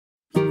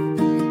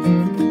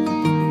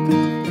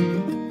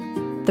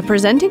The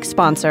presenting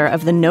sponsor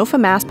of the NOFA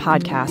Mass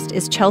podcast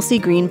is Chelsea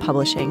Green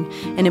Publishing,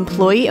 an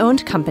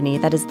employee-owned company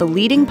that is the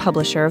leading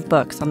publisher of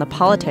books on the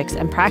politics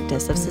and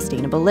practice of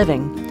sustainable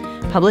living,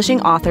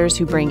 publishing authors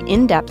who bring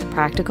in-depth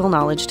practical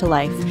knowledge to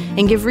life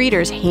and give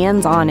readers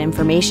hands-on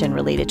information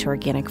related to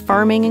organic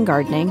farming and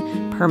gardening,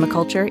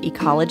 permaculture,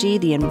 ecology,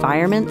 the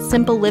environment,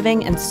 simple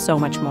living, and so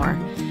much more.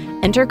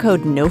 Enter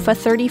code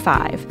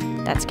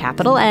NOFA35, that's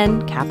capital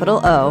N, capital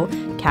O,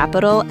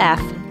 capital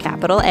F,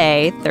 capital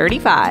A,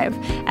 35,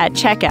 at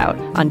checkout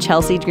on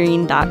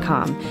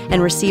chelseagreen.com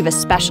and receive a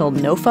special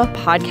NOFA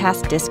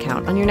podcast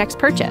discount on your next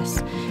purchase.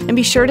 And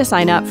be sure to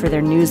sign up for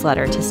their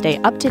newsletter to stay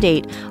up to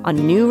date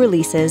on new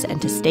releases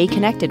and to stay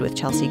connected with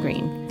Chelsea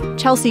Green.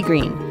 Chelsea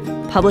Green,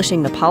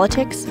 publishing the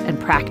politics and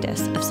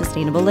practice of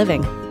sustainable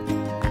living.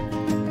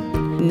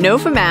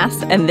 NOFA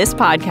Mass and this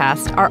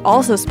podcast are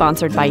also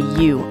sponsored by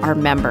you, our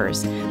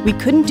members. We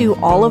couldn't do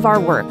all of our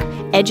work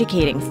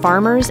educating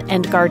farmers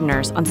and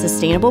gardeners on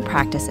sustainable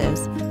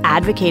practices,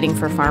 advocating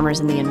for farmers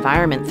and the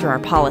environment through our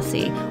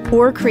policy,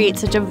 or create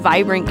such a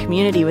vibrant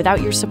community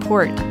without your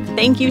support.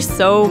 Thank you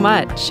so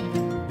much.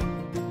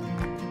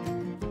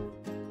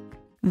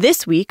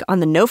 This week on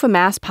the NOFA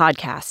Mass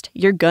podcast,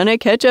 you're gonna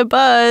catch a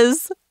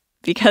buzz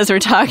because we're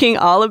talking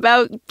all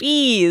about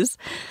bees.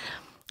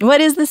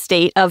 What is the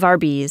state of our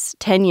bees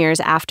 10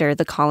 years after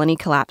the colony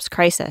collapse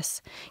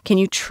crisis? Can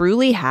you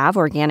truly have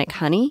organic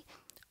honey?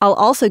 I'll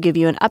also give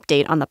you an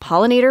update on the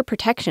Pollinator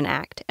Protection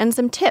Act and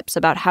some tips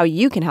about how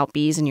you can help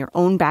bees in your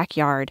own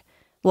backyard.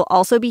 We'll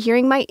also be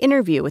hearing my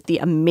interview with the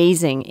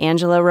amazing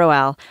Angela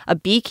Roell, a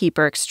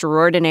beekeeper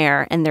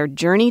extraordinaire, and their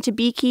journey to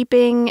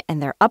beekeeping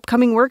and their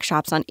upcoming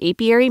workshops on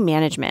apiary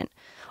management.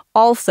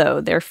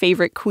 Also, their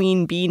favorite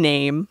queen bee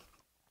name.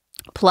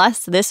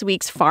 Plus, this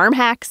week's farm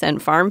hacks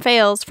and farm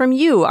fails from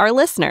you, our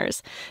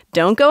listeners.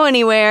 Don't go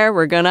anywhere.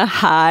 We're gonna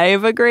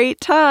hive a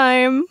great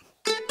time.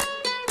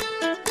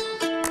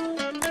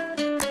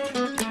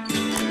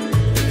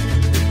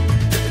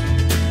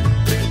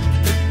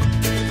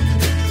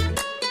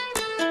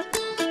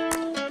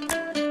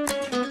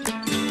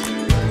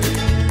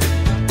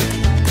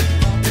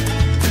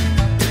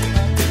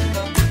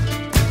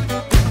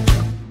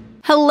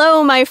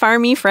 Hello, my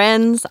farmy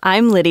friends.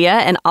 I'm Lydia,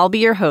 and I'll be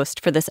your host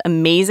for this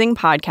amazing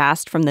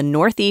podcast from the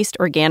Northeast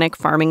Organic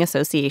Farming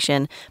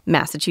Association,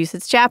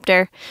 Massachusetts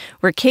chapter.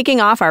 We're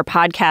kicking off our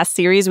podcast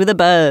series with a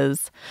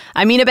buzz.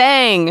 I mean a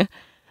bang.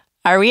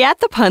 Are we at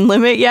the pun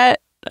limit yet?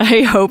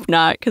 I hope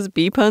not, because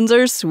bee puns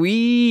are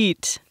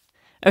sweet.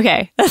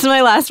 Okay, that's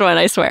my last one,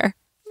 I swear.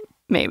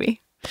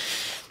 Maybe.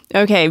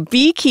 Okay,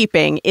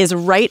 beekeeping is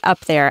right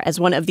up there as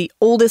one of the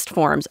oldest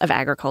forms of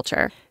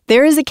agriculture.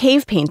 There is a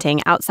cave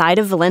painting outside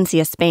of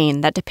Valencia,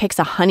 Spain, that depicts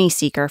a honey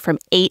seeker from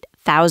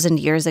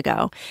 8,000 years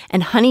ago,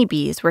 and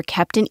honeybees were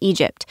kept in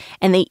Egypt,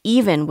 and they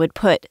even would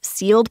put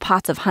sealed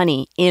pots of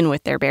honey in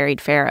with their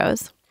buried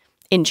pharaohs.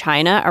 In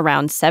China,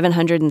 around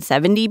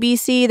 770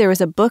 BC, there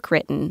was a book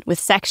written with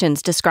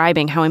sections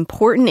describing how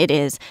important it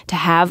is to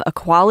have a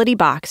quality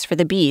box for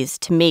the bees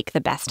to make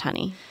the best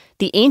honey.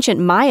 The ancient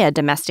Maya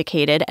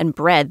domesticated and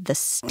bred the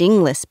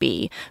stingless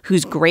bee,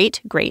 whose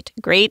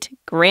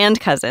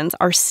great-great-great-grandcousins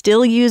are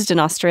still used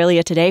in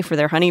Australia today for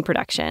their honey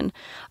production.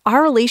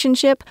 Our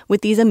relationship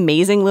with these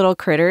amazing little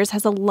critters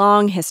has a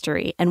long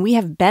history, and we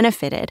have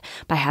benefited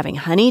by having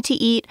honey to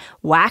eat,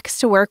 wax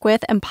to work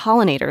with, and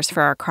pollinators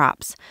for our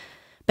crops.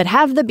 But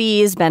have the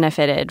bees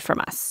benefited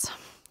from us?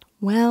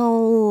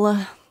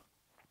 Well,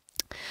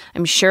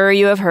 I'm sure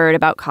you have heard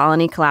about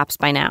colony collapse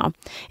by now.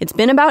 It's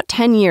been about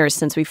 10 years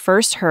since we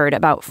first heard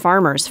about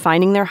farmers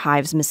finding their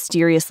hives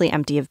mysteriously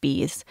empty of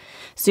bees.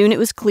 Soon it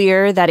was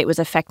clear that it was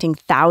affecting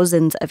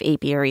thousands of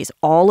apiaries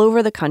all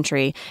over the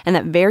country and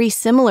that very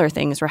similar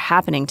things were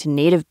happening to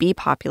native bee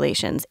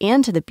populations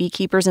and to the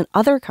beekeepers in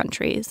other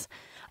countries.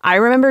 I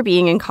remember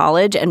being in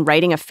college and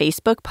writing a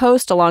Facebook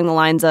post along the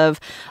lines of,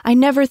 "I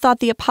never thought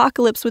the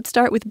apocalypse would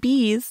start with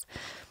bees."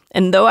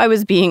 And though I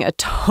was being a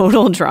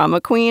total drama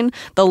queen,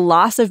 the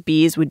loss of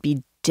bees would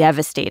be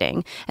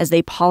devastating as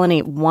they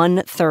pollinate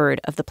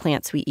 1/3 of the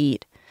plants we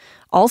eat.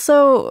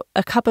 Also,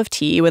 a cup of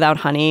tea without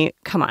honey,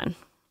 come on.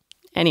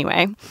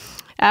 Anyway,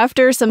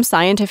 after some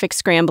scientific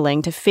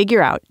scrambling to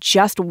figure out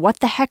just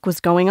what the heck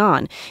was going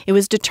on, it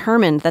was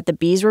determined that the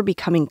bees were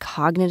becoming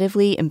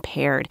cognitively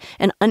impaired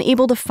and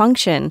unable to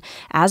function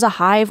as a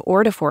hive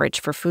or to forage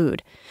for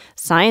food.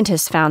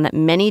 Scientists found that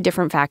many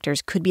different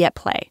factors could be at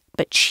play,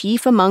 but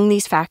chief among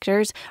these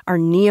factors are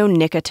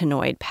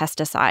neonicotinoid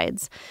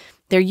pesticides.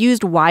 They're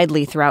used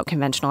widely throughout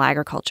conventional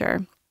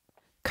agriculture.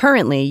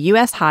 Currently,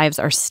 U.S. hives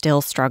are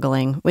still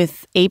struggling,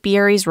 with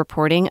apiaries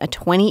reporting a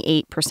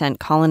 28%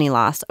 colony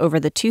loss over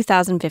the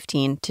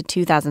 2015 to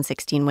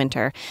 2016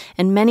 winter,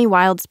 and many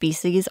wild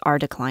species are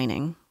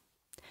declining.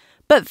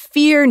 But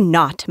fear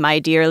not, my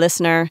dear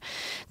listener.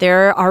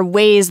 There are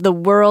ways the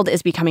world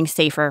is becoming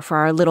safer for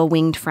our little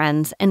winged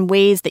friends, and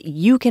ways that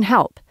you can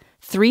help.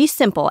 3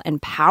 simple and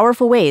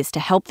powerful ways to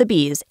help the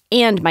bees,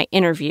 and my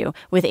interview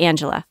with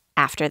Angela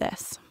after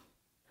this.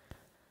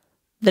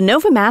 The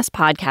NOFA Mass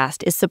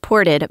podcast is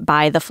supported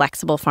by The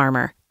Flexible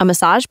Farmer, a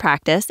massage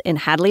practice in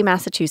Hadley,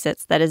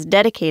 Massachusetts that is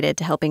dedicated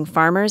to helping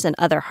farmers and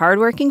other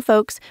hardworking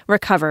folks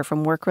recover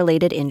from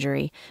work-related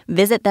injury.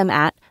 Visit them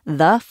at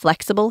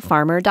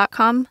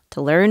theflexiblefarmer.com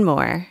to learn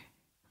more.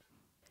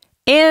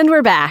 And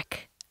we're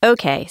back.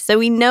 Okay, so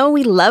we know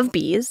we love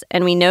bees,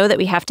 and we know that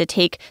we have to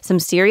take some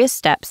serious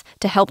steps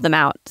to help them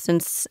out,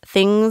 since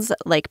things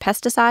like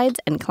pesticides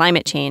and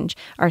climate change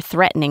are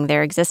threatening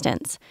their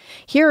existence.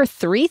 Here are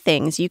 3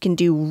 things you can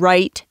do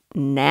right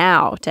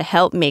now to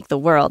help make the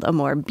world a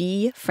more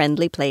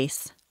bee-friendly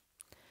place.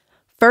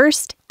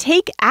 First,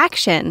 take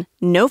action.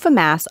 NOFA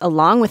Mass,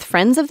 along with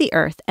Friends of the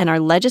Earth and our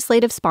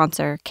legislative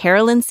sponsor,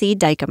 Carolyn C.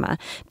 Dykema,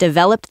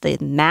 developed the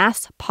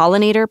Mass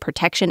Pollinator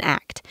Protection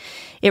Act.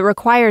 It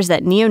requires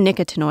that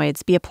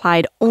neonicotinoids be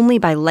applied only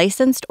by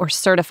licensed or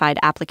certified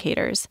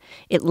applicators.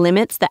 It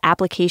limits the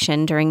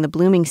application during the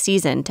blooming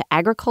season to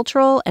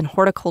agricultural and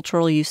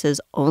horticultural uses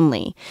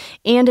only.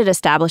 And it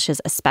establishes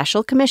a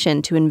special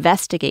commission to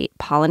investigate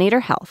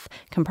pollinator health,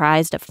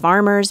 comprised of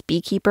farmers,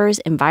 beekeepers,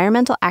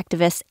 environmental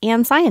activists,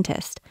 and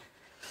scientists.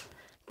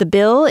 The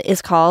bill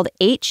is called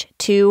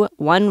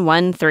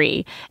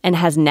H2113 and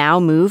has now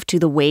moved to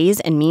the Ways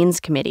and Means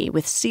Committee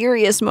with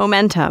serious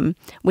momentum.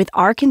 With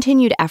our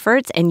continued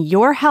efforts and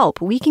your help,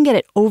 we can get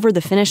it over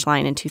the finish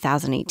line in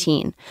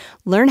 2018.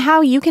 Learn how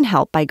you can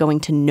help by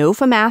going to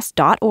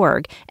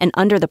nofamass.org and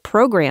under the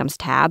Programs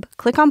tab,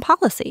 click on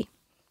Policy.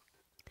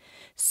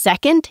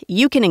 Second,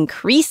 you can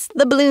increase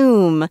the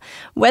bloom.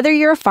 Whether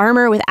you're a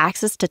farmer with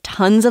access to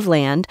tons of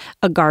land,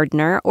 a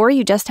gardener, or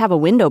you just have a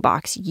window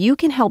box, you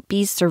can help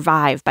bees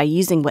survive by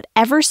using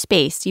whatever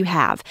space you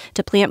have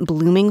to plant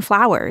blooming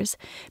flowers.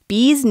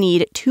 Bees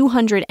need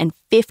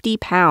 250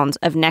 pounds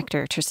of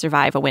nectar to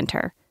survive a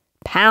winter.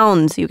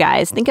 Pounds, you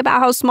guys. Think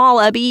about how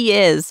small a bee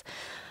is.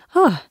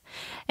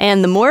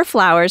 And the more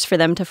flowers for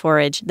them to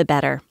forage, the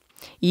better.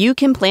 You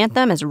can plant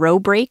them as row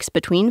breaks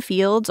between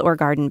fields or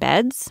garden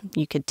beds.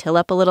 You could till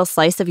up a little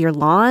slice of your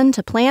lawn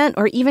to plant,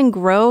 or even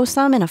grow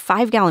some in a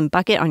 5-gallon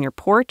bucket on your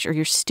porch or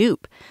your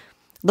stoop.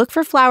 Look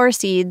for flower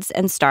seeds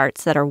and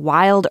starts that are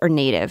wild or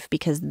native,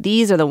 because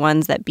these are the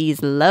ones that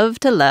bees love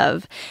to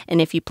love.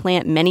 And if you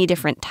plant many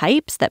different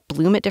types that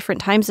bloom at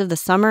different times of the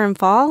summer and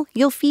fall,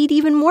 you'll feed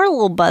even more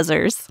little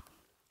buzzers.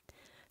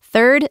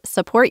 Third,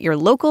 support your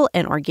local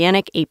and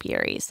organic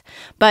apiaries.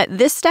 But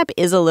this step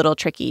is a little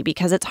tricky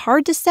because it's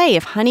hard to say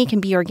if honey can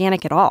be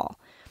organic at all.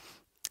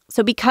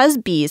 So because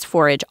bees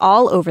forage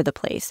all over the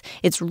place,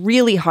 it's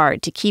really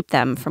hard to keep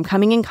them from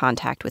coming in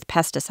contact with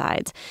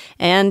pesticides.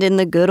 And in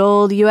the good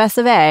old US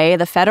of A,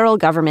 the federal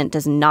government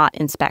does not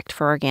inspect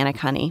for organic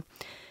honey.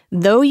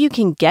 Though you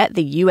can get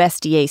the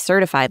USDA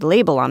certified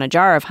label on a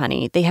jar of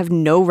honey, they have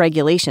no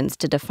regulations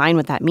to define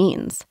what that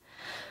means.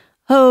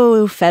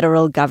 Oh,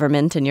 federal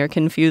government and your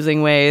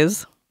confusing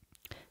ways.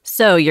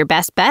 So your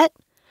best bet?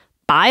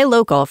 Buy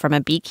local from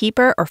a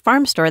beekeeper or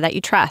farm store that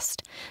you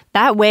trust.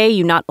 That way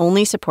you not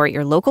only support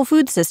your local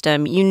food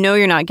system, you know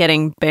you're not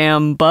getting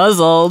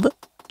bamboozled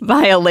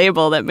by a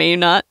label that may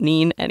not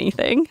mean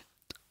anything.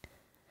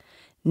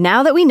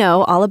 Now that we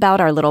know all about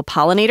our little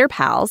pollinator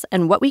pals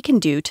and what we can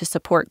do to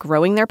support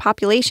growing their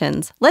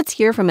populations, let's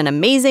hear from an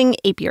amazing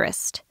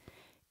apiarist.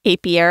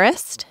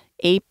 Apiarist?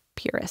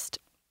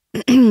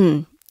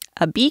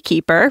 A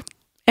beekeeper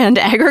and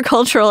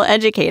agricultural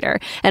educator,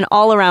 an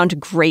all-around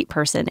great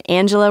person,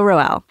 Angela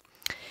Roell.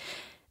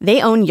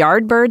 They own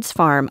Yardbirds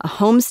Farm, a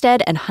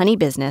homestead and honey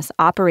business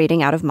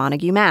operating out of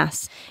Montague,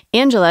 Mass.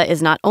 Angela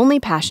is not only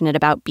passionate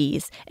about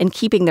bees and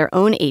keeping their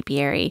own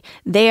apiary,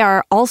 they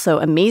are also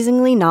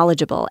amazingly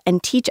knowledgeable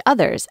and teach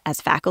others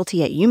as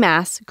faculty at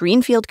UMass,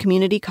 Greenfield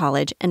Community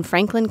College, and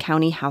Franklin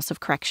County House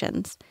of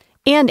Corrections.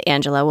 And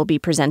Angela will be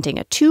presenting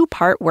a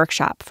 2-part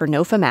workshop for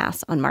NOFA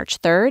Mass on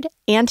March 3rd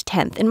and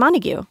 10th in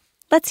Montague.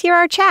 Let's hear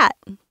our chat.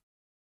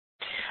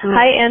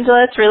 Hi,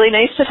 Angela. It's really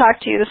nice to talk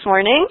to you this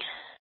morning.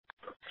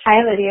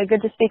 Hi, Lydia.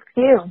 Good to speak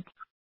to you.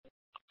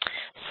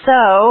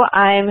 So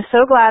I'm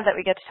so glad that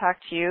we get to talk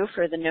to you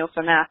for the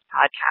NOFA Mass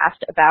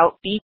podcast about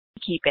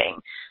beekeeping.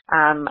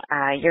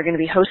 You're going to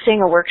be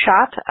hosting a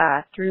workshop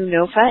through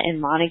NOFA in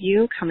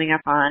Montague coming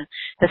up on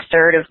the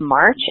 3rd of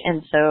March,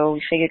 and so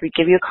we figured we'd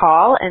give you a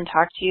call and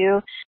talk to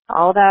you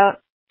all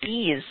about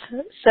bees.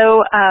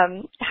 So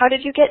how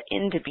did you get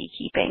into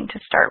beekeeping to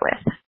start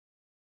with?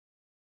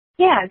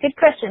 Yeah, good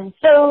question.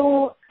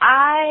 So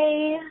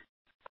I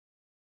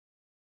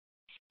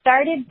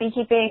started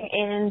beekeeping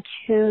in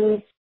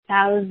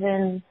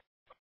 2010.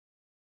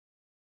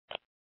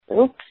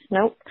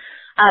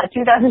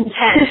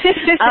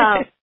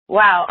 2010.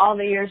 Wow, all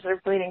the years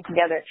are bleeding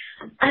together.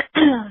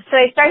 So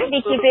I started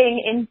beekeeping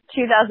in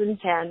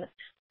 2010.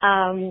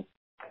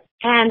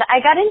 And I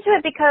got into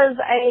it because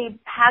I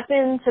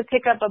happened to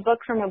pick up a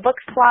book from a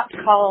book swap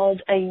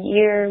called A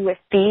Year with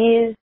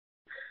Bees,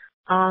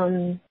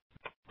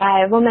 by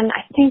a woman,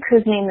 I think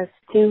whose name is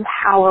Sue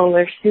Howell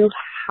or Sue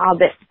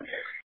Hobbit.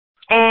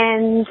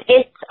 And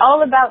it's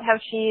all about how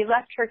she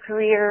left her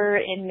career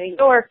in New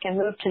York and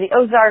moved to the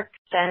Ozarks,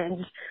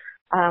 and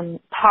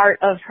part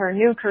of her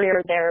new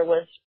career there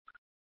was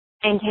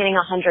maintaining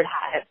 100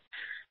 hives.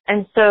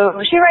 And so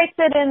she writes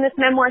it in this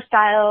memoir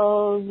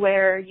style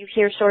where you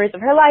hear stories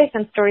of her life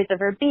and stories of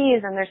her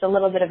bees, and there's a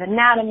little bit of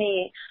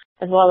anatomy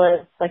as well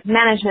as like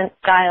management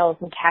styles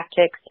and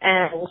tactics.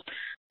 And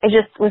I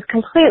just was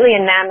completely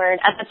enamored.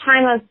 At the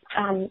time,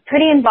 I was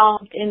pretty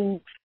involved in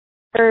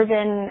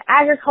urban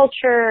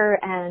agriculture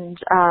and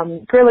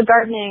guerrilla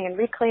gardening and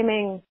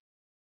reclaiming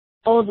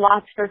old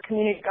lots for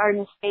community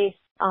garden space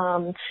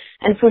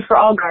and food for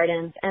all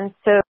gardens. And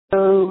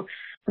so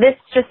this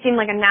just seemed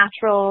like a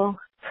natural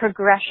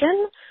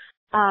progression.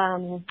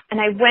 And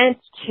I went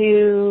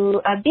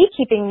to a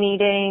beekeeping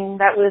meeting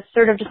that was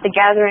sort of just a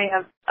gathering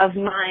of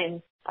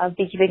minds, of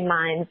beekeeping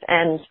minds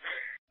and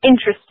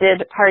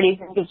interested parties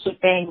in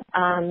beekeeping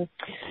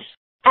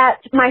at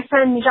my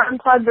friend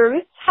Jean-Claude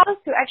Barouth's house,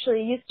 who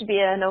actually used to be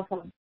a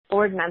NOFA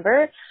board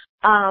member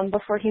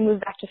before he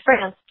moved back to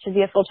France to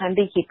be a full-time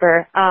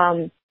beekeeper.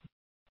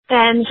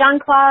 And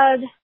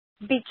Jean-Claude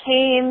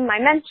became my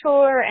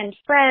mentor and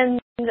friend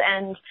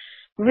and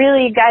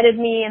really guided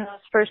me in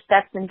those first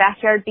steps in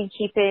backyard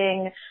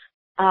beekeeping.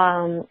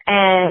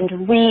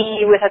 And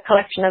we, with a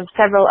collection of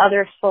several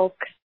other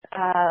folks,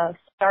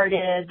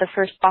 started the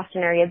first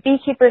Boston Area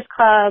Beekeepers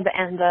Club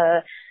and the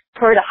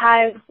Tour de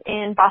Hives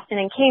in Boston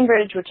and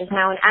Cambridge, which is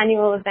now an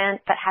annual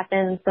event that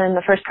happens in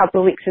the first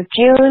couple of weeks of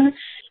June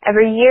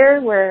every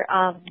year, where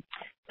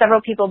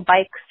several people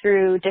bike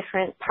through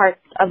different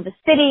parts of the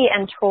city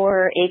and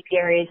tour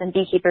apiaries, and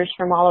beekeepers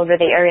from all over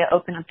the area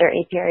open up their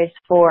apiaries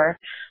for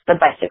the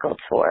bicycle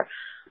tour.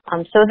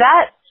 So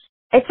that,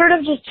 I sort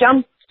of just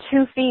jumped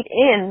 2 feet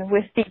in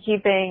with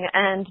beekeeping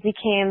and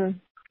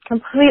became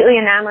completely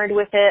enamored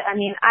with it. I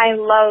mean, I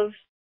love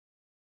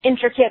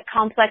intricate,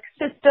 complex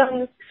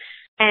systems,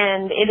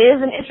 and it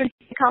is an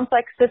intricate,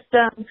 complex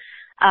system.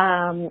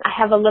 I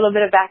have a little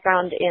bit of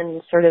background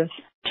in sort of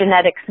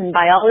genetics and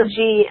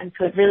biology, and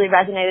so it really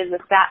resonated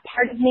with that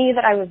part of me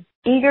that I was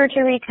eager to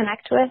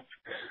reconnect with.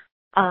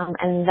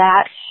 And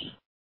that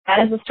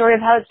is the story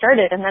of how it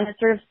started. And then it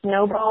sort of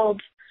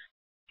snowballed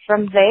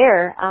from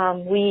there.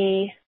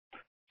 We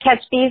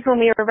catch bees when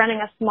we were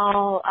running a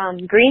small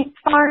greens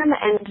farm,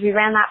 and we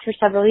ran that for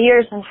several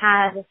years and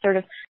had a sort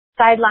of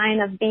sideline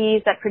of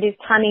bees that produced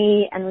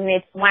honey, and we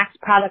made some wax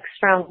products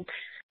from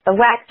the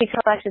wax we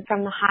collected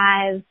from the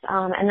hives.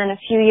 And then a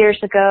few years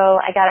ago,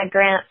 I got a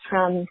grant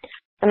from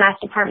the Mass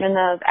Department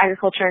of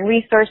Agriculture and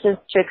Resources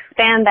to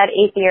expand that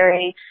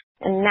apiary,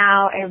 and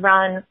now I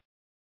run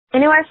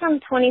anywhere from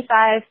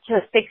 25 to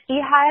 60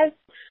 hives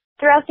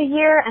throughout the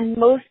year, and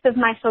most of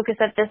my focus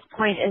at this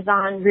point is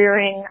on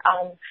rearing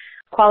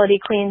quality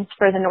queens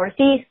for the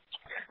Northeast.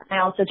 I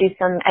also do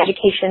some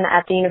education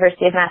at the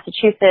University of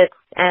Massachusetts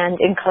and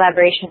in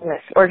collaboration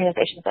with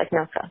organizations like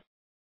NOFA.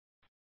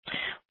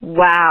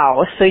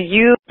 Wow. So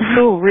you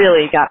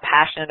really got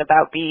passionate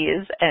about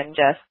bees and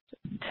just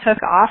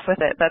took off with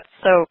it. That's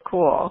so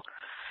cool.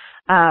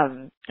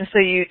 So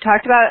you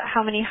talked about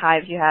how many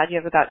hives you had. You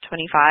have about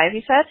 25,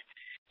 you said?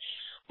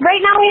 Right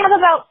now we have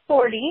about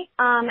 40,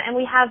 and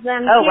we have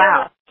them here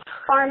on the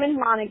farm in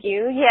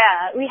Montague.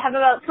 Yeah, we have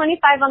about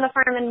 25 on the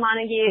farm in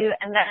Montague,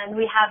 and then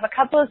we have a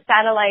couple of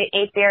satellite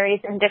apiaries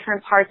in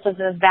different parts of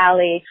the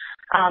valley,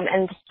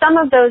 and some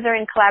of those are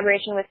in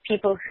collaboration with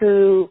people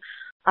who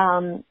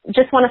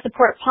just want to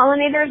support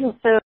pollinators, and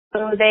so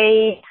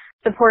they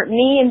support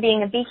me in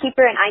being a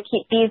beekeeper, and I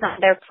keep bees on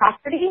their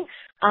property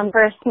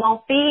for a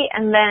small fee.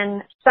 And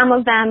then some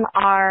of them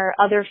are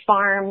other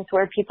farms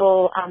where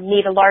people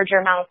need a larger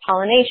amount of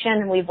pollination,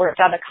 and we've worked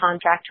out a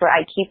contract where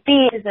I keep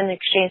bees in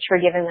exchange for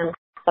giving them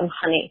some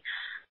honey.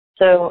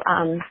 So,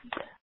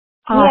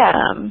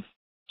 awesome.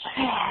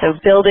 Yeah. So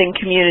building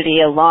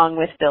community along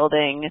with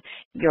building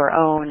your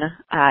own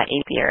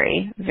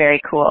apiary.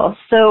 Very cool.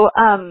 So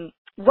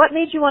what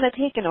made you want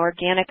to take an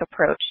organic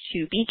approach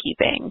to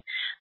beekeeping?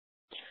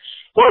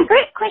 Yeah,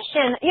 great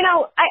question. You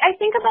know, I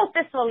think about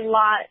this a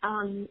lot,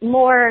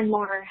 more and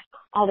more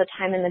all the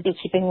time in the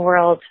beekeeping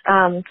world.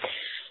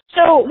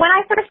 So when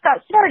I first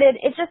got started,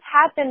 it just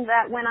happened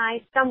that when I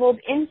stumbled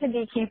into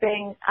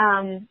beekeeping,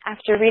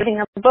 after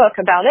reading a book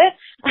about it,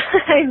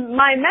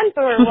 my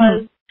mentor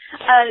was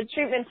a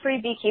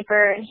treatment-free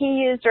beekeeper, and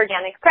he used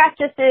organic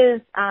practices,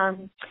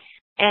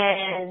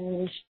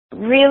 and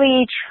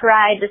really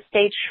tried to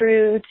stay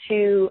true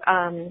to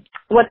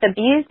what the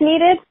bees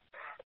needed.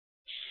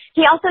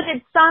 He also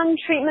did some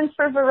treatments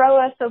for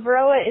varroa. So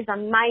varroa is a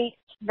mite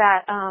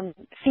that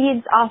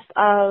feeds off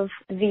of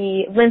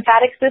the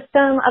lymphatic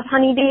system of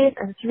honeybees,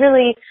 and it's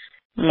really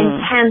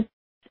intense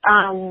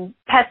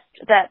pest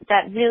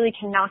that really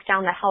can knock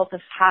down the health of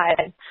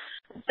hives.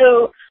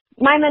 So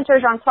my mentor,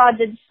 Jean-Claude,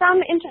 did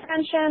some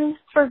intervention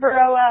for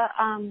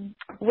varroa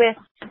with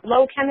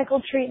low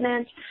chemical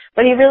treatment,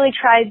 but he really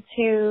tried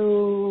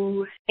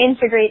to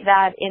integrate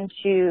that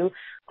into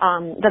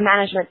the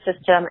management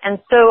system. And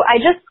so I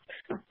just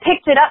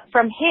picked it up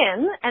from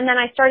him, and then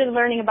I started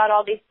learning about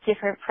all these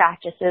different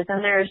practices.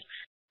 And there's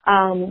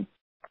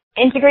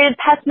integrated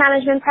pest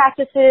management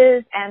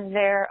practices, and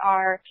there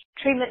are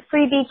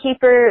treatment-free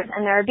beekeepers,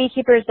 and there are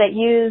beekeepers that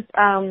use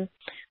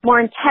more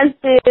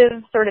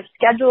intensive sort of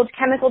scheduled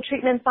chemical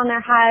treatments on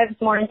their hives,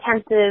 more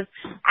intensive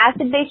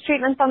acid-based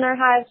treatments on their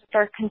hives, which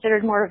are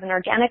considered more of an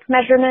organic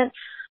measurement.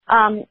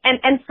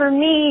 And for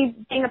me,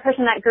 being a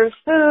person that grew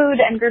food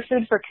and grew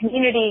food for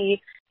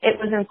community, it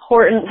was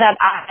important that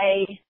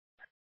I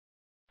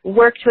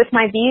worked with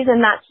my bees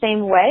in that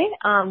same way.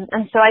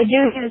 And so I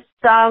do use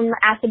some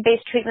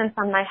acid-based treatments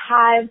on my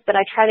hives, but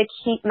I try to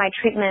keep my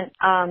treatment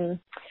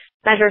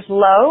measures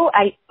low.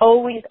 I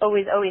always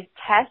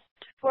test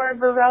for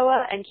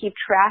Varroa and keep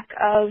track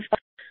of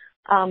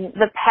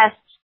the pests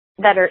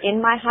that are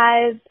in my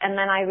hives, and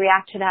then I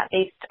react to that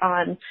based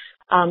on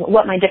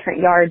what my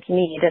different yards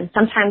need. And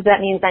sometimes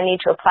that means I need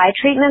to apply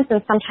treatments,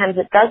 and sometimes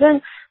it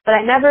doesn't, but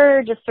I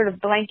never just sort of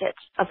blanket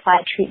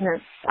apply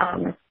treatments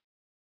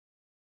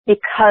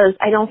because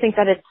I don't think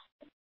that it's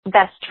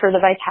best for the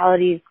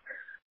vitalities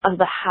of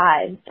the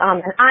hives.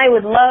 And I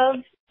would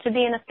love to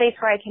be in a space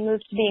where I can move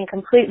to being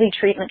completely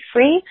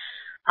treatment-free,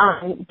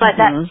 but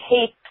that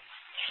takes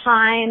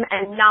time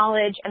and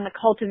knowledge and the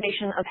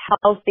cultivation of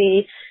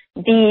healthy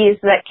bees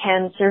that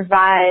can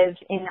survive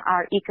in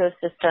our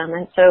ecosystem.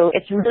 And so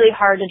it's really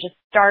hard to just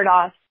start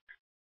off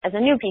as a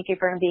new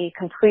beekeeper and be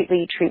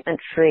completely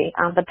treatment-free.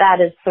 But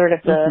that is sort of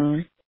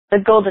the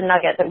golden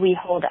nugget that we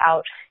hold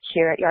out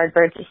here at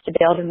Yardbirds, is to be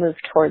able to move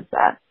towards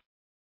that.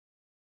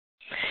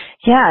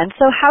 Yeah, and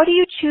so how do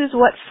you choose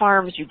what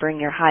farms you bring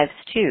your hives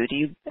to? Do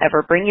you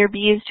ever bring your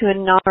bees to a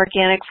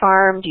non-organic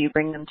farm? Do you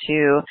bring them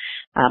to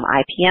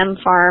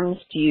IPM farms?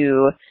 Do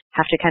you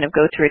have to kind of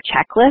go through a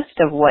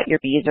checklist of what your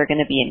bees are going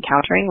to be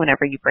encountering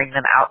whenever you bring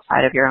them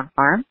outside of your own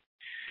farm?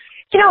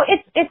 You know,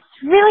 it's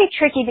really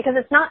tricky because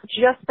it's not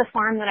just the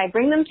farm that I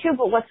bring them to,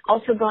 but what's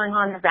also going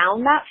on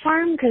around that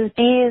farm, because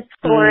bees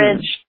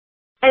forage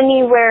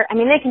anywhere. I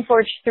mean, they can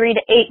forage 3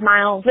 to 8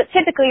 miles, but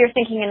typically you're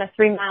thinking in a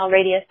 3-mile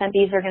radius that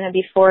bees are going to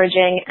be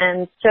foraging.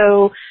 And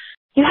so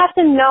you have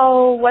to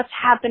know what's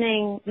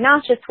happening,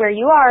 not just where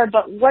you are,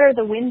 but what are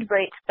the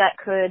windbreaks that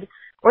could,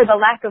 or the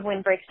lack of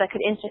windbreaks that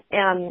could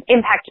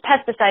impact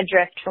pesticide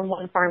drift from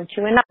one farm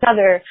to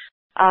another.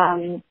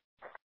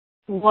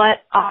 What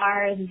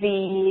are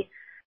the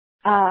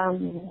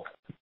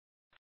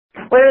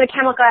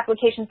chemical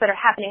applications that are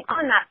happening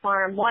on that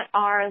farm? What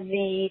are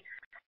the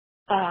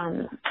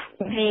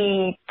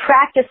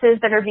practices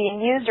that are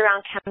being used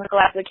around chemical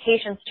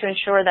applications to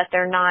ensure that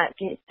they're not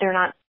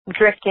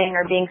drifting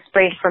or being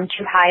sprayed from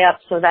too high up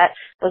so that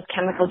those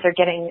chemicals are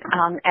getting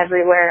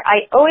everywhere.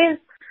 I always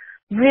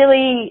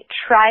really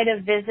try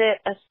to visit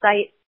a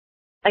site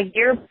a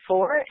year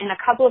before and a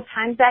couple of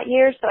times that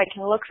year so I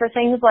can look for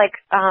things like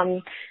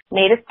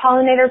native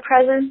pollinator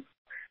presence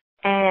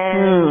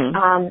and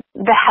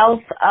the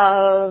health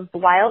of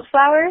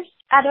wildflowers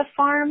at a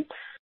farm.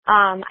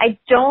 I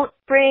don't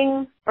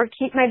bring or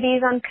keep my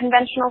bees on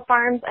conventional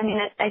farms. I mean,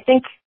 I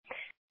think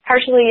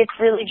partially it's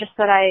really just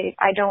that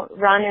I don't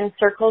run in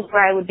circles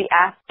where I would be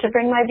asked to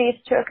bring my bees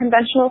to a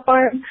conventional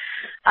farm.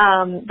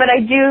 But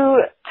I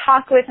do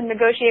talk with and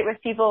negotiate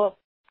with people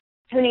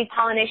who need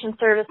pollination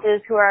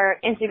services, who are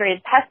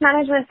integrated pest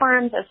management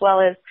farms as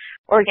well as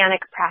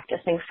organic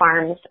practicing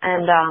farms.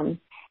 And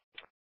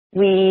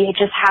we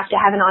just have to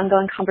have an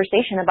ongoing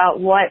conversation about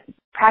what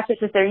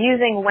practices they're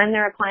using, when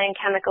they're applying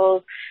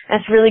chemicals. And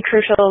it's really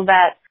crucial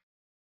that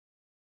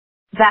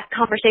that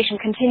conversation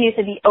continues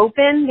to be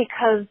open,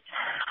 because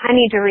I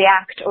need to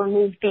react or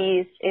move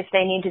bees if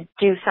they need to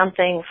do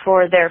something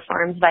for their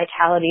farm's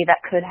vitality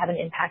that could have an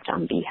impact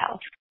on bee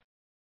health.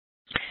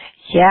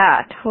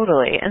 Yeah,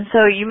 totally. And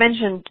so you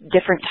mentioned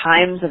different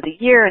times of the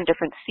year and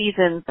different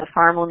seasons. The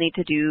farm will need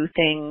to do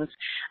things,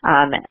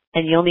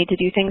 and you'll need to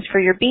do things for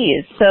your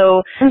bees.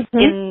 So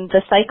in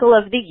the cycle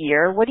of the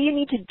year, what do you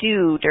need to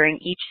do during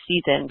each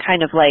season?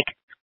 Kind of like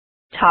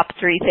top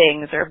 3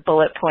 things or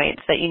bullet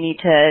points that you need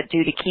to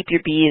do to keep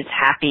your bees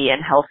happy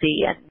and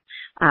healthy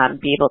and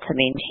be able to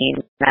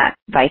maintain that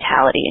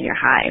vitality in your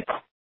hive.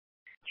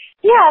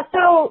 Yeah,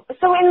 so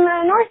in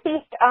the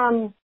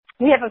Northeast,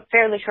 we have a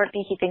fairly short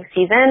beekeeping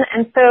season,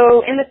 and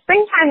so in the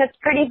springtime, it's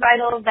pretty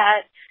vital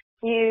that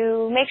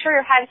you make sure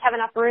your hives have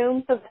enough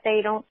room so that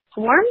they don't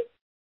swarm.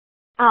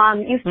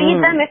 You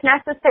feed them if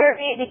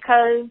necessary,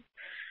 because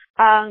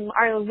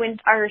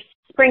our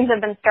springs have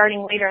been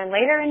starting later and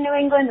later in New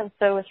England, and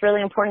so it's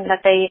really important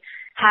that they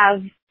have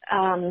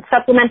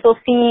supplemental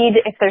feed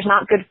if there's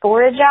not good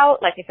forage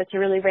out, like if it's a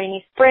really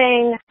rainy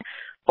spring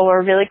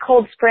or really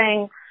cold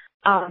spring.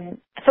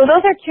 So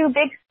those are 2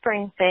 big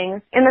spring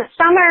things. In the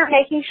summer,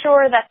 making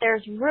sure that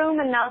there's room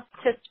enough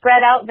to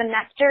spread out the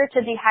nectar to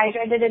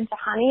dehydrate it into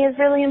honey is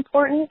really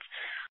important,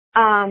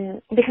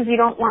 because you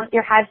don't want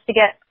your hives to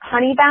get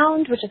honey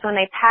bound, which is when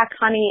they pack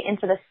honey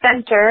into the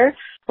center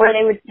where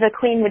the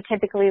queen would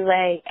typically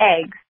lay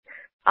eggs.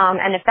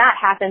 And if that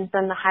happens,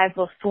 then the hive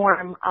will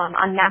swarm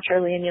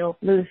unnaturally and you'll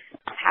lose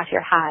half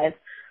your hive.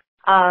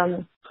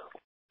 And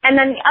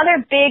then the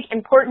other big,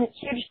 important,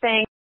 huge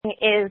thing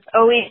is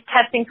always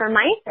testing for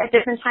mites at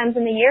different times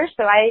in the year.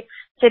 So I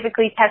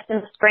typically test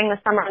in the spring,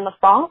 the summer, and the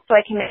fall, so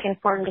I can make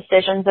informed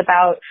decisions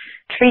about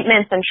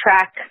treatments and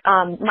track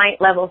mite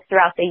levels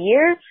throughout the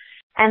year.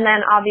 And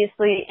then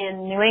obviously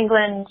in New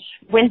England,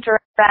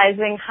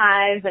 winterizing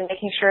hives and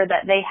making sure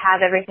that they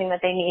have everything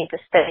that they need to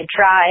stay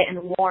dry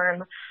and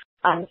warm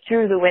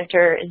through the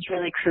winter is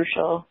really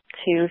crucial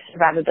to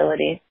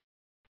survivability.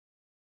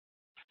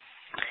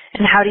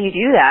 And how do you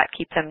do that?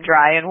 Keep them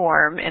dry and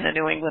warm in a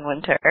New England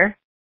winter?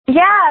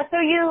 Yeah, so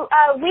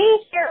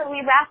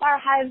we wrap our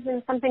hives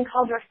in something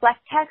called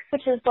Reflectex,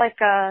 which is like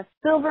a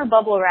silver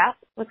bubble wrap.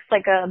 Looks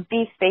like a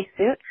bee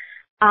spacesuit.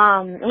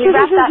 We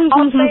wrap that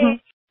all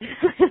day.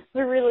 It's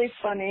really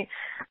funny.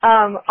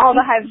 All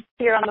the hives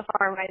here on the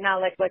farm right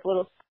now like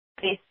little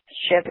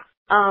spaceships.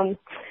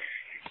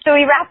 So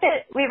we wrap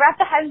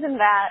the hives in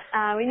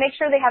that. We make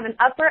sure they have an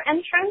upper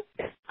entrance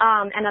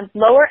and a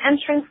lower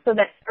entrance so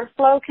that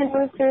airflow can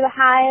move through the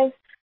hive.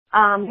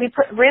 We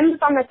put rims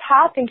on the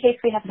top in case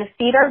we have to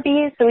feed our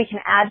bees, so we can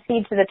add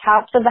feed to the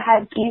tops of the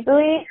hives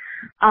easily.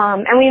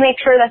 And we make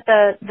sure that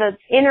the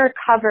inner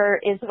cover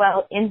is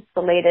well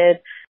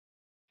insulated.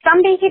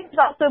 Some beekeepers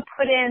also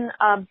put in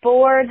a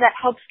board that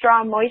helps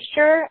draw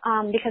moisture,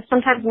 because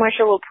sometimes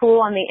moisture will pool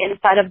on the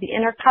inside of the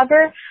inner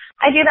cover.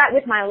 I do that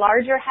with my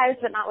larger hives,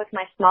 but not with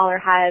my smaller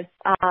hives.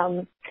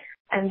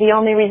 And the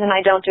only reason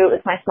I don't do it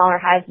with my smaller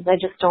hives is I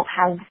just don't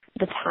have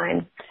the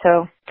time.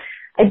 So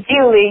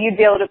ideally, you'd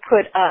be able to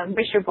put a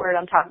moisture board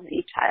on top of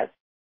each hive.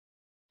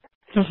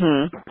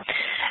 Mm-hmm.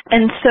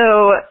 And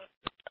so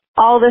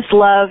all this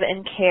love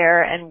and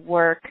care and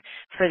work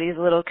for these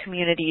little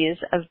communities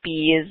of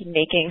bees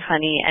making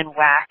honey and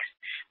wax,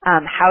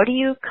 how do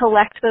you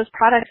collect those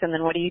products, and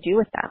then what do you do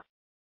with them?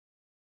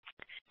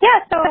 Yeah,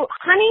 so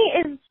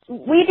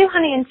we do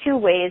honey in two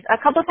ways.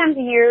 A couple times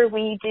a year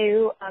we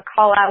do a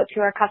call out to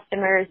our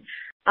customers,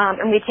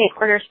 and we take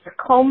orders for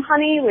comb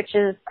honey, which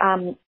is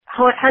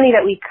honey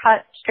that we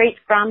cut straight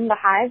from the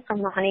hive,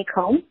 from the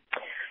honeycomb.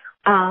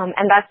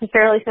 And that's a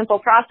fairly simple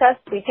process.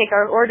 We take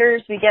our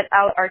orders, we get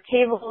out our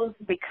tables,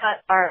 we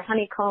cut our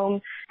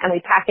honeycomb, and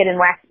we pack it in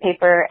wax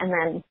paper, and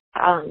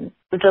then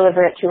we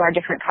deliver it to our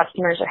different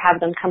customers or have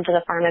them come to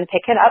the farm and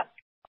pick it up.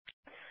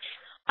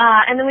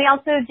 And then we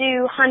also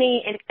do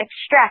honey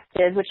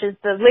extracted, which is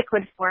the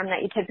liquid form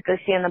that you typically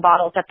see in the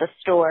bottles at the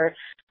store.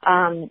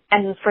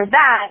 And for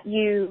that,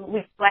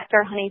 we collect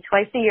our honey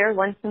twice a year,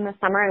 once in the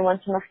summer and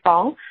once in the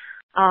fall.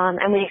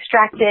 And we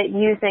extract it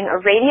using a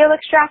radial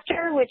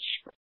extractor, which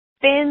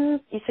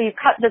spins. So you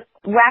cut the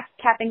wax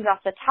cappings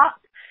off the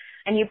top,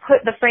 and you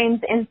put the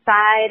frames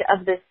inside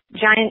of this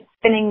giant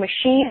spinning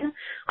machine,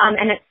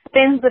 and it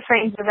spins the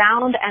frames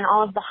around, and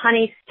all of the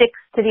honey sticks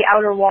to the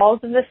outer walls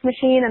of this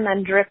machine and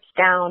then drips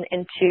down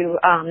into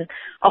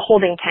a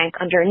holding tank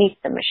underneath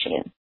the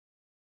machine.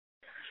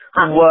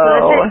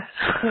 Whoa.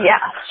 So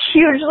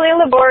hugely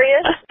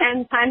laborious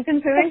and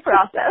time-consuming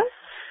process.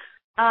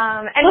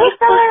 And we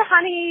sell our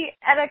honey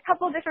at a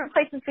couple different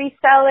places. We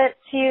sell it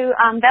to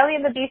Belly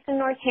of the Beast in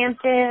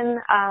Northampton,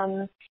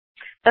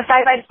 the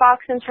Five-Eyed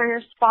Fox in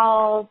Turner's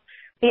Falls,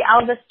 the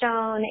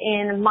Alvastone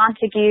in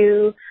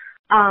Montague,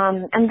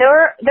 and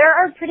there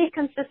are pretty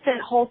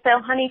consistent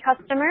wholesale honey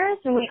customers,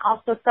 and we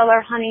also sell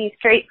our honey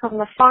straight from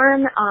the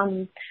farm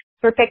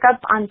for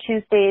pickup on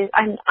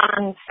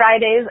on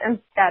Fridays and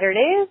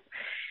Saturdays.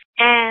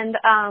 And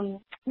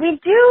we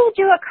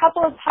do a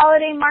couple of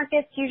holiday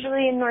markets,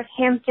 usually in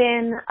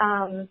Northampton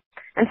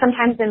and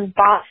sometimes in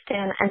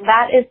Boston, and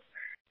that is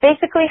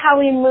basically how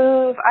we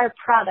move our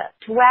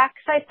product. Wax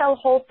I sell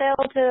wholesale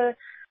to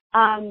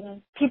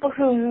people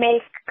who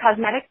make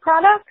cosmetic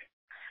products,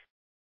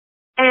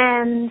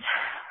 and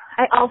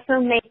I also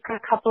make a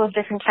couple of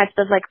different types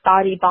of like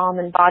body balm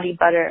and body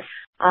butter.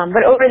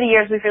 But over the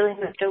years, we've really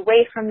moved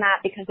away from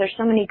that because there's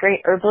so many great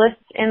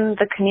herbalists in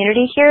the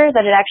community here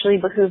that it actually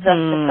behooves us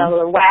to sell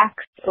the wax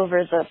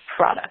over the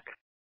product.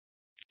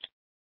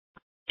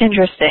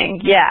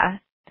 Interesting. Yeah.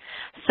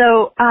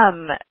 So,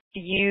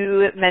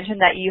 you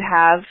mentioned that you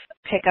have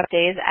pickup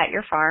days at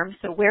your farm.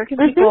 So where can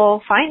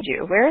people find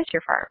you? Where is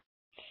your farm?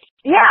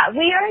 Yeah,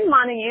 we are in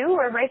Montague.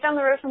 We're right down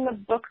the road from the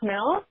book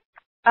mill.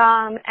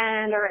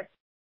 And our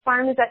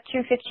farm is at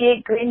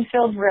 258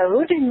 Greenfield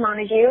Road in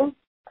Montague.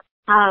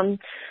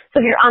 So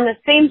if you're on the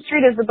same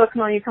street as the book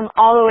mill, you come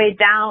all the way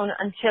down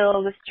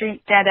until the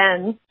street dead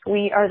ends.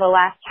 We are the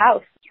last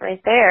house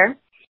right there.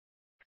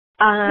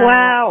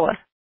 Wow.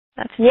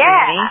 That's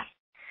yeah.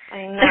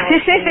 I know,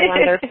 it's really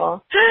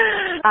wonderful.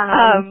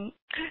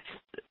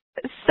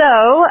 So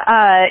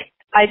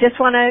I just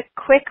want to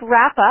quick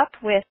wrap up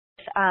with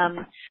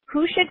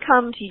who should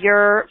come to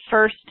your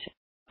first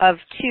of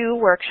two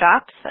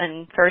workshops,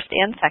 and first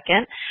and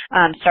second,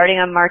 starting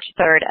on March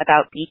 3rd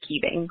about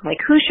beekeeping. Like,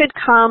 who should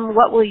come?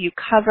 What will you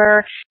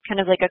cover? Kind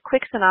of like a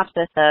quick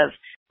synopsis of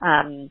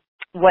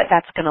what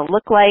that's going to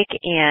look like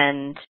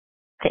and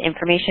the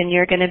information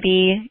you're going to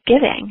be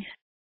giving.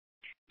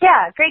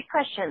 Yeah, great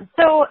question.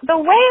 So the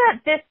way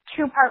that this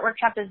two-part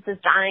workshop is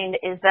designed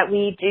is that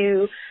we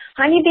do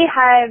honeybee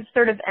hive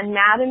sort of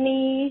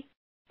anatomy,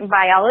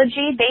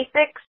 biology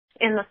basics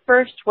in the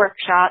first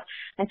workshop.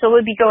 And so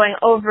we'll be going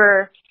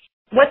over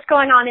what's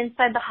going on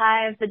inside the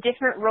hive, the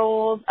different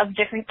roles of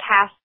different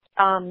castes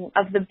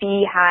of the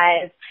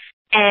beehive,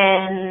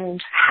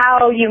 and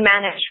how you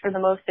manage for the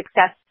most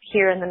success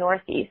here in the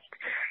Northeast.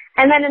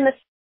 And then in the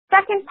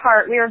second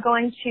part, we are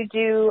going to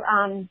do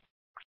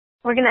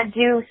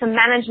some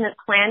management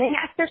planning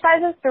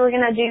exercises. So we're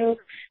going to do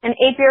an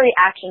apiary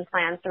action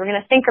plan. So we're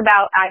going to think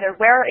about either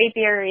where our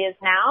apiary is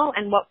now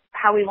and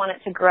how we want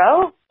it to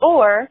grow,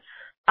 or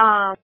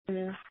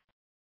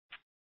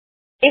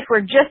if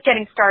we're just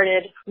getting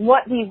started,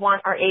 what we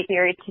want our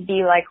apiary to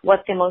be like,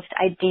 what the most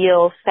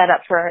ideal setup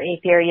for our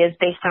apiary is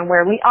based on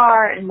where we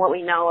are and what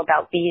we know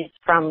about bees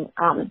from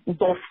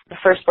both the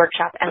first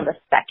workshop and the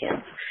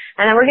second.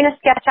 And then we're going to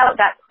sketch out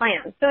that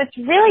plan. So it's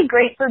really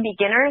great for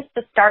beginners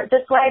to start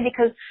this way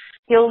because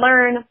you'll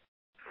learn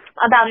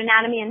about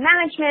anatomy and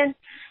management,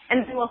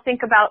 and then we'll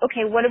think about,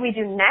 okay, what do we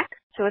do next?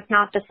 So it's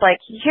not just like,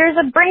 here's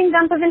a brain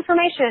dump of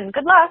information.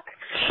 Good luck.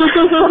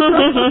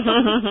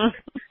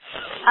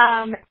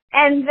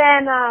 And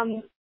then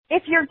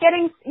if you're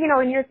getting,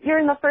 and you're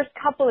in the first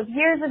couple of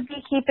years of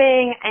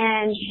beekeeping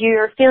and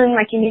you're feeling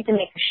like you need to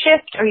make a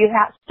shift, or you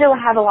still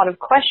have a lot of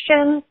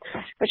questions,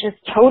 which is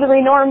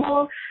totally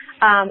normal,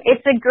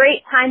 it's a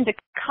great time to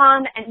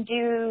come and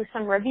do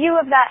some review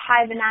of that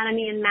hive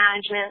anatomy and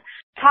management,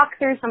 talk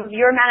through some of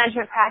your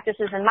management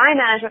practices and my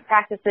management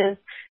practices,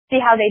 see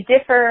how they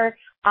differ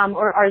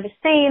or are the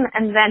same,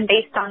 and then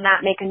based on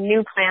that, make a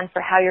new plan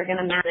for how you're going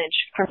to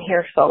manage from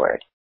here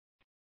forward.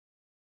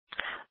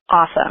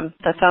 Awesome.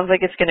 That sounds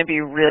like it's going to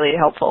be really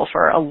helpful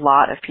for a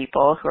lot of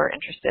people who are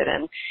interested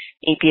in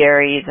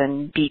apiaries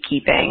and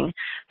beekeeping.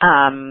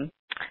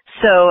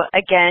 So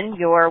again,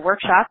 your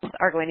workshops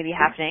are going to be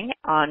happening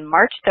on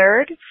March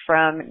 3rd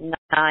from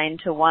 9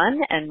 to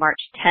 1 and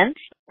March 10th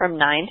from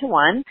 9 to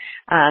 1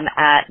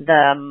 at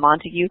the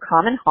Montague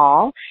Common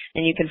Hall.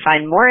 And you can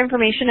find more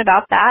information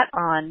about that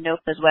on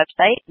NOFA's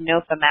website,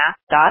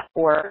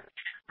 nofamath.org.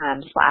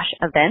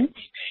 /events.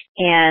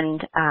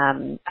 And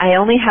I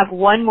only have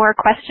one more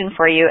question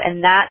for you,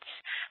 and that's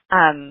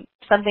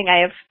something I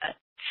have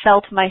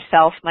felt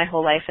myself my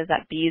whole life, is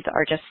that bees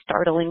are just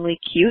startlingly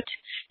cute.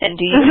 And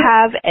do you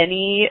have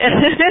any,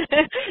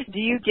 do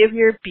you give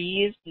your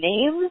bees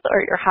names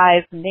or your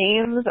hive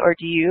names, or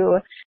do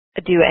you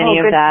do any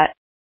of that?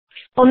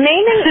 Well,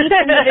 naming each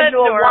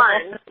individual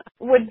one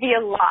would be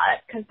a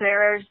lot, because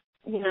there's,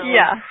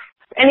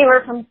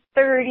 anywhere from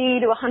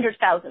 30 to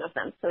 100,000 of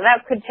them. So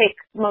that could take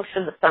most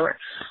of the summer.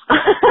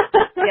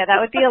 Yeah,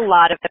 that would be a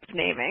lot of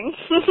naming.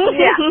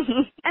 Yeah.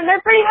 And they're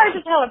pretty hard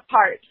to tell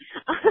apart.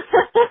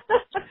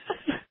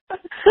 But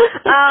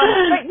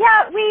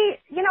yeah,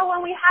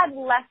 when we had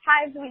less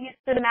hives, we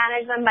used to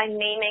manage them by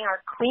naming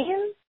our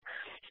queens.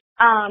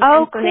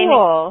 So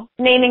cool.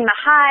 Naming the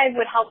hive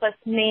would help us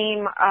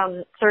name,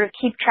 sort of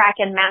keep track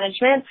and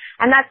management.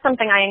 And that's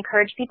something I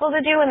encourage people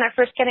to do when they're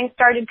first getting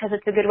started, because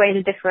it's a good way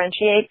to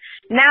differentiate.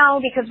 Now,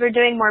 because we're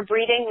doing more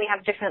breeding, we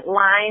have different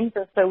lines,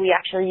 and so we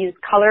actually use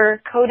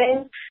color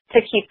coding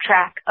to keep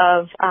track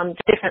of the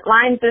different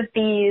lines of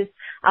bees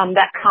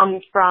that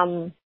come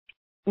from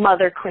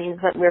mother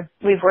queens that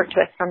we've worked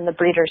with from the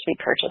breeders we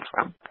purchase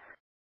from.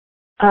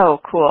 Oh,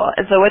 cool.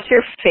 And so what's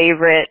your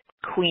favorite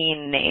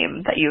queen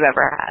name that you've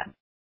ever had?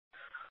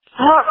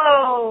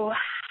 Oh,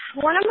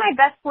 one of my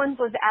best ones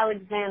was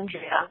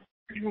Alexandria.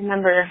 I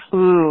remember.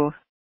 Ooh,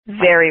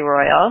 very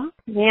royal.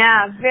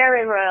 Yeah,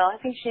 very royal. I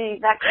think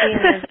that queen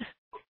is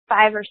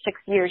 5 or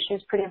 6 years. She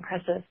was pretty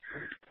impressive.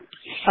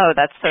 Oh,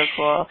 that's so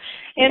cool.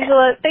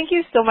 Angela, thank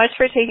you so much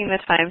for taking the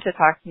time to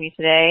talk to me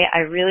today. I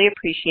really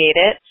appreciate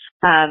it.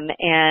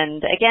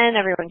 And again,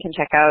 everyone can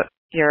check out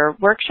your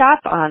workshop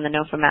on the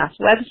NOFA Mass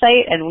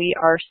website, and we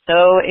are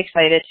so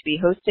excited to be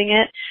hosting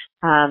it.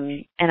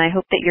 And I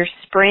hope that your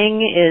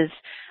spring is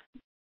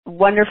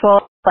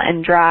wonderful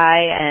and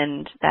dry,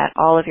 and that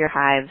all of your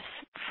hives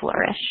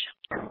flourish.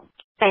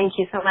 Thank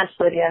you so much,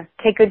 Lydia.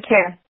 Take good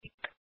care.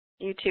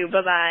 You too.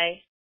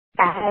 Bye-bye.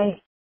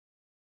 Bye.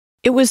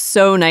 It was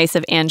so nice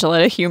of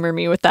Angela to humor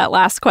me with that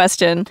last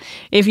question.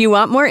 If you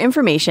want more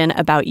information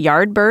about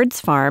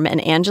Yardbirds Farm and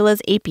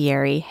Angela's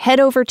apiary, head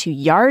over to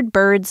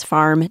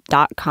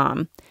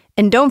yardbirdsfarm.com.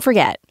 And don't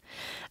forget,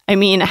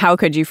 how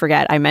could you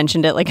forget? I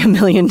mentioned it like a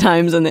million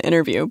times in the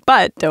interview,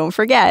 but don't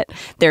forget,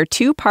 their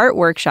 2-part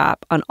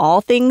workshop on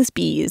all things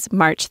bees,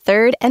 March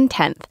 3rd and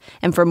 10th.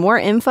 And for more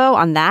info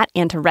on that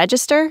and to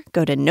register,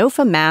 go to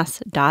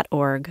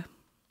nofamass.org.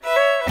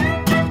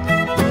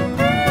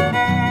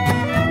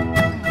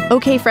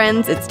 Okay,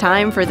 friends, it's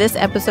time for this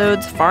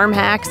episode's Farm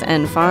Hacks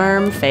and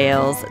Farm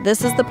Fails.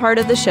 This is the part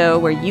of the show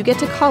where you get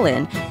to call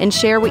in and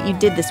share what you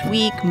did this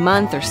week,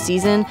 month, or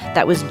season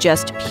that was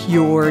just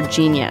pure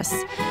genius,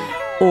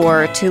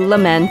 or to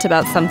lament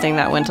about something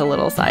that went a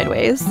little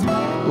sideways.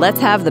 Let's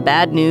have the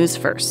bad news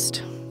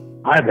first.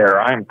 Hi there.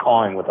 I'm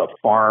calling with a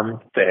farm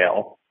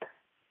fail.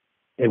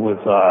 It was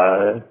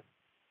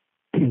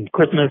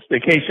Christmas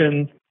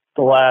vacation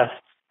the last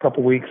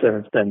couple weeks, and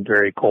it's been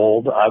very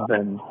cold. I've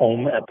been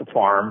home at the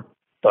farm,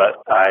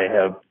 but I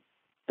have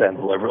been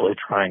deliberately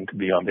trying to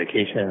be on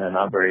vacation and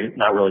not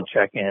really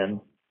check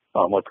in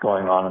on what's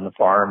going on the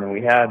farm. And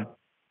we had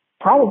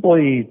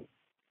probably,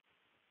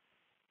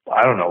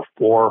 4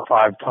 or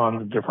 5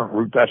 tons of different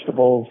root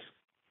vegetables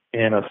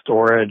in a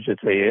storage.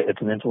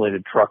 It's an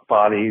insulated truck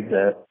body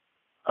that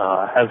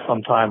has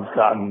sometimes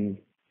gotten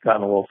a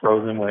little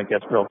frozen when it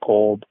gets real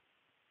cold.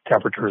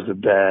 Temperatures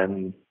have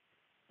been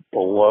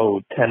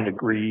below 10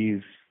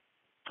 degrees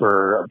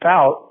for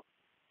about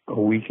a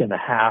week and a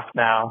half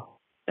now,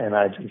 and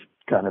I just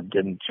kind of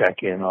didn't check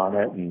in on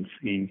it and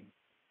see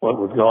what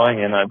was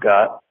going. And I've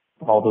got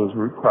all those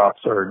root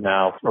crops are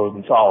now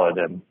frozen solid,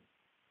 and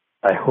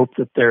I hope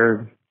that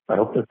they're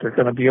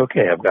going to be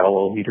okay. I've got a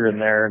little heater in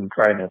there and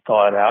trying to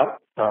thaw it out,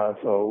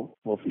 so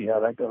we'll see how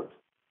that goes.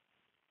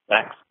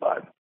 Thanks,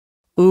 bye.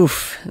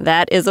 Oof,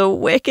 that is a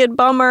wicked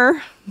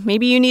bummer.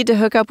 Maybe you need to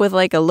hook up with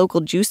like a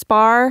local juice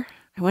bar.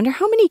 I wonder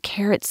how many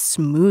carrot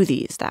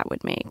smoothies that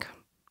would make.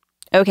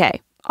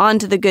 Okay, on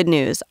to the good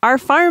news. Our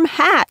farm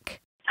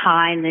hack.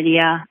 Hi,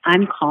 Lydia.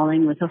 I'm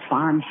calling with a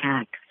farm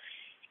hack.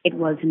 It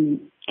was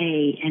an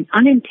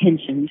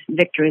unintentional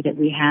victory that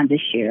we had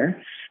this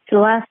year. For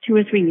the last 2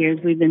 or 3 years,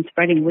 we've been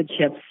spreading wood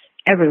chips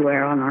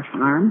everywhere on our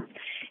farm.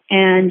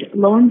 And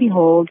lo and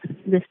behold,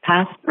 this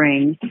past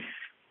spring,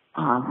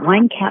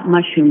 wine cap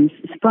mushrooms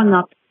sprung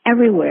up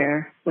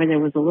everywhere where there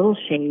was a little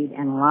shade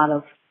and a lot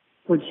of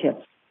wood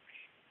chips.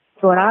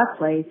 So at our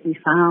place, we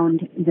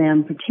found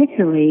them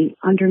particularly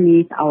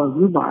underneath our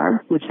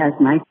rhubarb, which has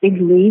nice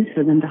big leaves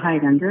for them to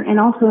hide under, and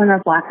also in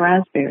our black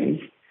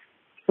raspberries.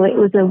 So it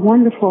was a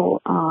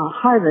wonderful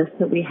harvest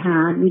that we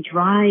had. We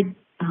dried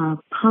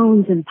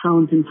pounds and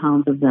pounds and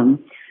pounds of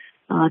them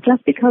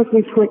just because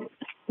we put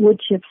wood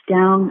chips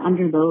down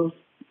under those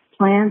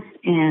plants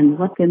and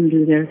let them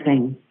do their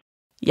thing.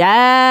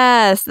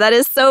 Yes, that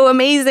is so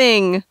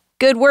amazing.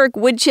 Good work,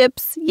 wood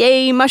chips.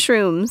 Yay,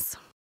 mushrooms.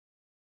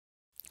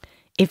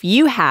 If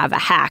you have a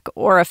hack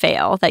or a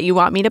fail that you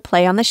want me to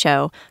play on the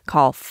show,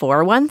 call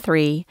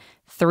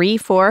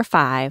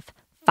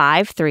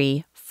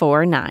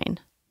 413-345-5349.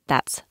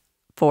 That's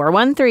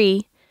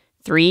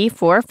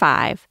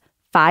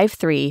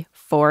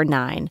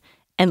 413-345-5349.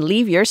 And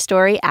leave your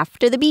story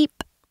after the beep.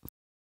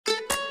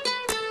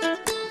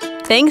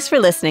 Thanks for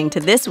listening to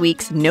this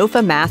week's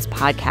NOFA Mass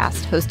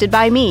podcast, hosted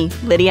by me,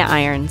 Lydia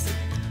Irons.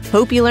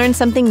 Hope you learned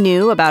something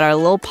new about our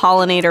little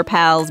pollinator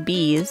pals,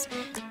 bees.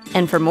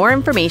 And for more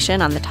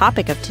information on the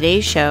topic of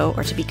today's show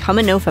or to become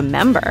a NOFA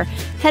member,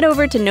 head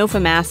over to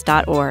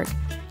nofamass.org.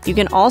 You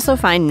can also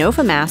find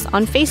NOFA Mass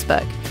on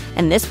Facebook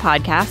and this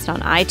podcast on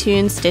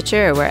iTunes,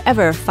 Stitcher, or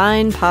wherever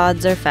fine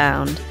pods are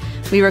found.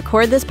 We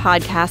record this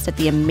podcast at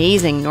the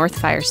amazing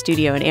Northfire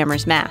Studio in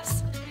Amherst,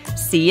 Mass.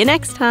 See you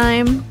next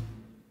time.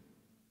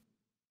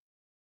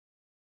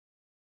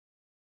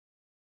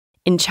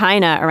 In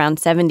China, around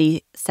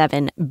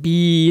 77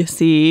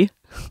 BC,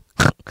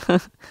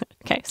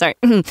 okay, sorry.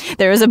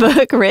 There was a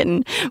book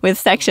written with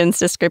sections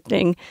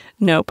describing.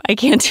 Nope, I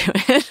can't do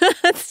it.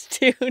 That's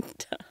too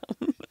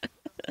dumb.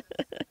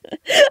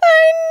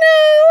 I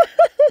know.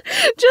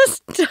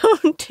 Just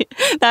don't.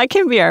 That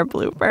can be our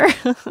blooper.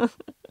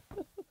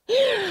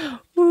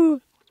 Ooh.